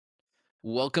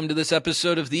Welcome to this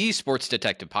episode of the Sports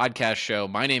Detective Podcast Show.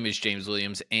 My name is James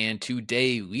Williams, and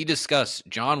today we discuss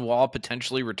John Wall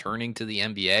potentially returning to the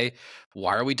NBA.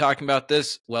 Why are we talking about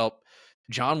this? Well,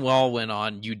 John Wall went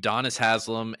on Udonis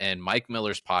Haslem and Mike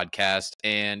Miller's podcast,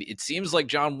 and it seems like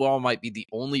John Wall might be the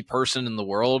only person in the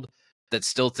world that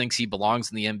still thinks he belongs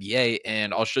in the NBA.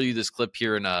 And I'll show you this clip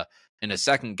here in a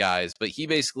second, guys. But he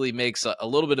basically makes a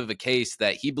little bit of a case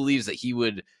that he believes that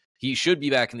he should be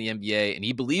back in the NBA, and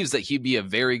he believes that he'd be a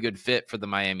very good fit for the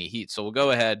Miami Heat. So we'll go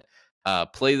ahead,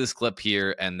 play this clip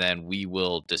here, and then we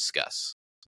will discuss.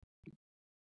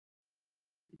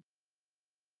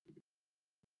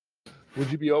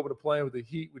 Would you be open to playing with the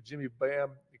Heat, with Jimmy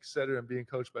Bam, et cetera, and being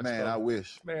coached by Man, Stone? I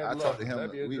wish. Man, I talked to him.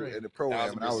 We were in the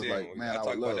program, and I was like, man, I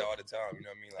would love that all the time. You know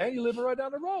what I mean? Like, and you living right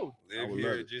down the road. Live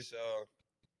here,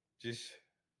 just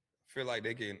feel like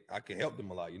I can help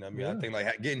them a lot. You know what I mean? Yeah. I think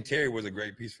like getting Terry was a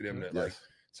great piece for them. That Yes. like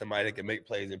somebody that can make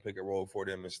plays and pick a role for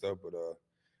them and stuff. But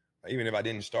even if I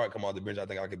didn't come off the bench, I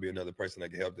think I could be another person that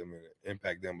could help them and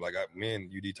impact them. Like me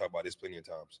and UD talk about this plenty of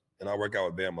times, and I work out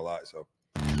with Bam a lot. So.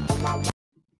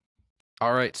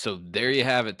 All right, so there you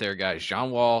have it there, guys. John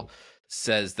Wall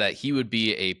says that he would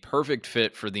be a perfect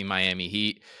fit for the Miami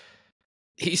Heat.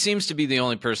 He seems to be the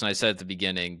only person, I said at the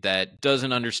beginning, that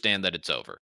doesn't understand that it's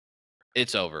over.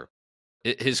 It's over.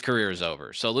 His career is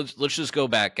over. So let's just go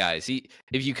back, guys.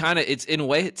 It's in a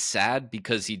way it's sad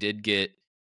because he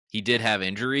did have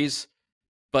injuries,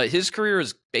 but his career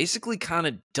is basically kind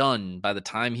of done by the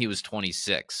time he was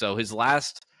 26. So his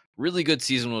last really good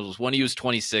season was when he was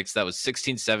 26. That was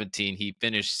 16-17. He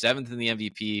finished 7th in the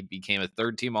MVP, became a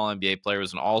third-team All-NBA player,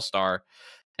 was an All-Star.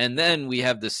 And then we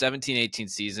have the 17-18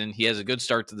 season. He has a good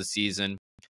start to the season,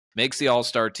 makes the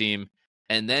All-Star team,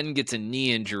 and then gets a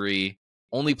knee injury,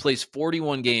 only plays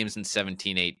 41 games in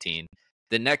 17-18.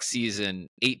 The next season,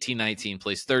 18-19,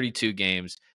 plays 32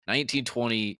 games.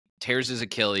 19-20, tears his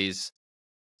Achilles,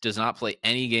 does not play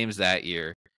any games that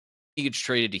year. He gets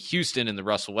traded to Houston in the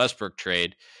Russell Westbrook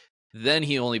trade. Then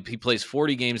he plays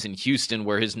 40 games in Houston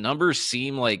where his numbers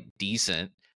seem like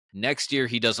decent. Next year,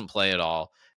 he doesn't play at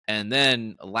all. And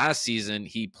then last season,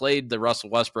 he played the Russell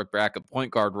Westbrook backup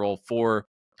point guard role for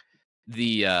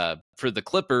the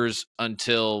Clippers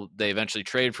until they eventually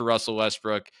traded for Russell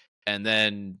Westbrook. And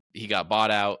then he got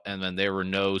bought out. And then there were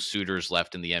no suitors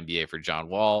left in the NBA for John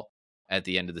Wall at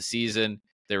the end of the season.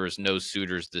 There was no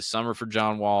suitors this summer for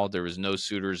John Wall. There was no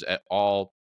suitors at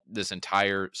all this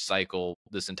entire cycle,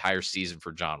 this entire season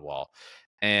for John Wall.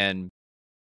 And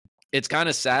it's kind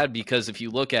of sad because if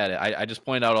you look at it, I just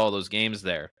pointed out all those games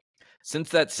there. Since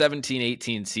that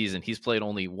 17-18 season, he's played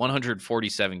only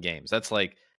 147 games. That's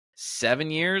like 7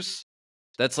 years.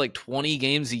 That's like 20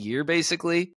 games a year,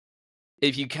 basically.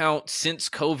 If you count since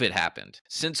COVID happened,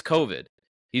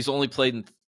 he's only played in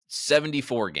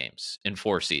 74 games in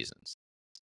 4 seasons.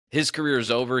 His career is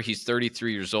over. He's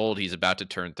 33 years old. He's about to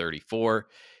turn 34.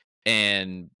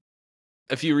 And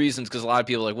a few reasons, because a lot of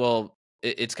people are like, well,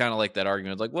 it's kind of like that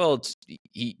argument. Like, well,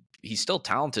 he's still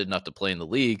talented enough to play in the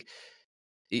league.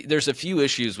 There's a few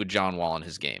issues with John Wall in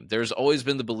his game. There's always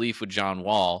been the belief with John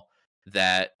Wall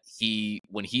that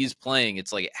when he's playing,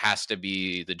 it's like it has to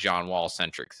be the John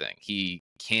Wall-centric thing. He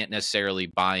can't necessarily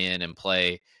buy in and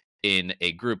play in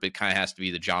a group. It kind of has to be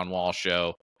the John Wall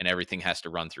show, and everything has to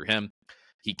run through him.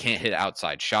 He can't hit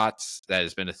outside shots. That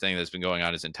has been a thing that's been going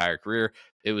on his entire career.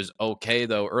 It was okay,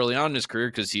 though, early on in his career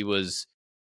because he was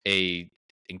a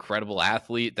incredible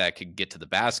athlete that could get to the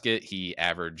basket. He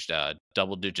averaged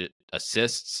double-digit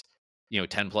assists,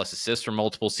 10-plus assists for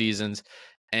multiple seasons.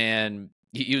 And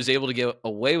he was able to get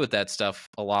away with that stuff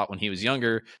a lot when he was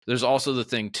younger. There's also the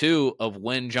thing, too, of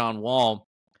when John Wall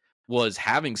was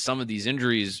having some of these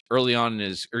injuries early on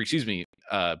in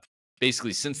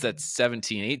basically since that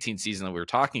 17-18 season that we were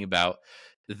talking about,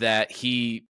 that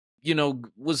he,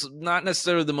 was not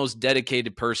necessarily the most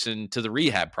dedicated person to the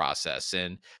rehab process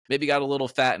and maybe got a little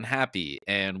fat and happy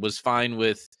and was fine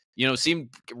with, seemed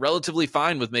relatively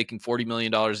fine with making $40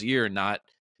 million a year and not,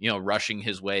 rushing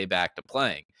his way back to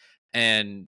playing.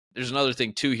 And there's another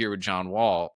thing too here with John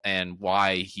Wall and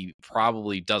why he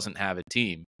probably doesn't have a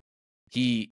team.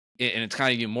 And it's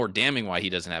kind of even more damning why he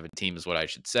doesn't have a team is what I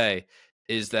should say,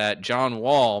 is that John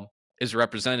Wall is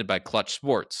represented by Clutch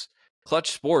Sports.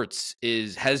 Clutch Sports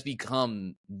has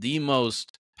become the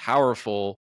most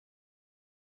powerful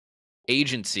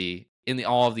agency in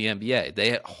all of the NBA.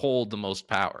 They hold the most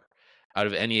power out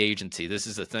of any agency. This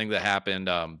is a thing that happened.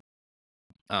 I'm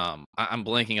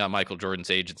blanking on Michael Jordan's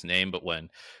agent's name, but when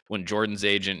Jordan's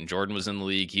agent and Jordan was in the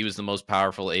league, he was the most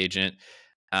powerful agent.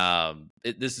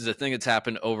 This is a thing that's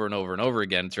happened over and over and over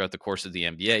again throughout the course of the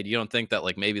NBA. You don't think that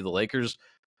like maybe the Lakers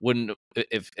wouldn't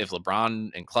if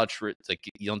LeBron and Clutch were like,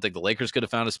 you don't think the Lakers could have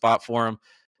found a spot for him?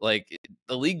 Like,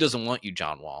 the league doesn't want you,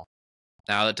 John Wall.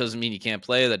 Now, that doesn't mean you can't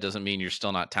play. That doesn't mean you're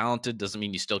still not talented. Doesn't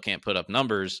mean you still can't put up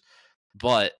numbers.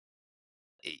 But,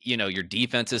 you know, your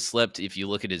defense has slipped. If you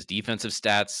look at his defensive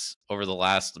stats over the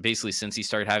last, basically since he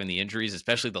started having the injuries,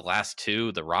 especially the last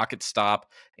two, the Rockets stop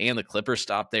and the Clippers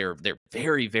stop, they're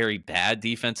very, very bad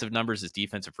defensive numbers. His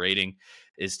defensive rating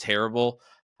is terrible.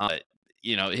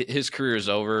 You know, his career is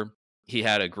over. He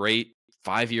had a great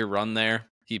 5-year run there.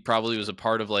 He probably was a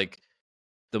part of like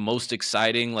the most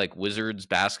exciting like Wizards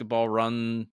basketball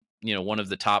run, you know, one of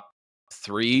the top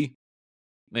 3,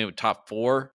 maybe top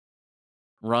 4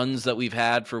 runs that we've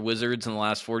had for Wizards in the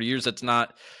last 40 years. That's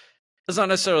not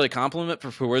necessarily a compliment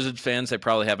for Wizards fans. They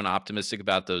probably have an optimistic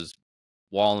about those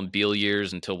Wall and Beal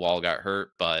years until Wall got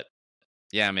hurt. But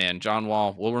yeah, man, John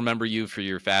Wall, we'll remember you for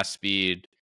your fast speed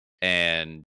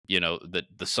and, you know,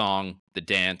 the song, the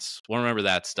dance. We'll remember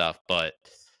that stuff. But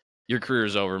your career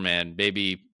is over, man.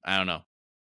 Maybe, I don't know.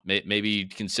 Maybe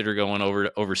consider going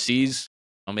overseas.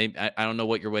 Maybe I don't know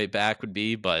what your way back would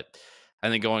be, but I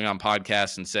think going on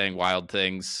podcasts and saying wild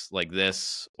things like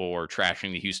this or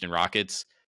trashing the Houston Rockets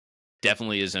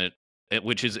definitely isn't,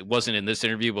 which is, it wasn't in this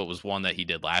interview, but was one that he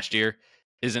did last year,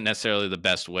 isn't necessarily the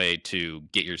best way to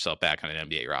get yourself back on an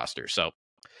NBA roster. So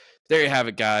there you have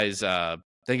it, guys.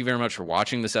 Thank you very much for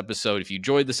watching this episode. If you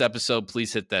enjoyed this episode,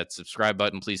 please hit that subscribe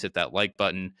button. Please hit that like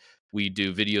button. We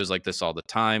do videos like this all the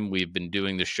time. We've been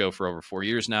doing this show for over 4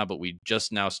 years now, but we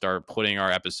just now start putting our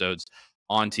episodes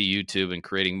onto YouTube and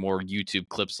creating more YouTube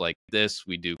clips like this.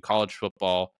 We do college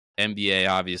football, NBA,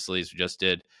 obviously, as we just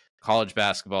did, college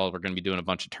basketball. We're going to be doing a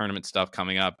bunch of tournament stuff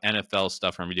coming up, NFL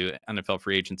stuff. We're going to do NFL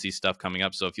free agency stuff coming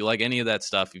up. So if you like any of that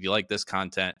stuff, if you like this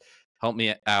content, help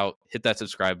me out. Hit that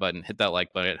subscribe button, hit that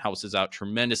like button. It helps us out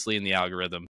tremendously in the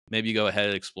algorithm. Maybe you go ahead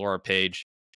and explore our page.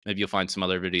 Maybe you'll find some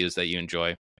other videos that you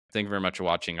enjoy. Thank you very much for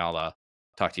watching. I'll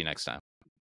talk to you next time.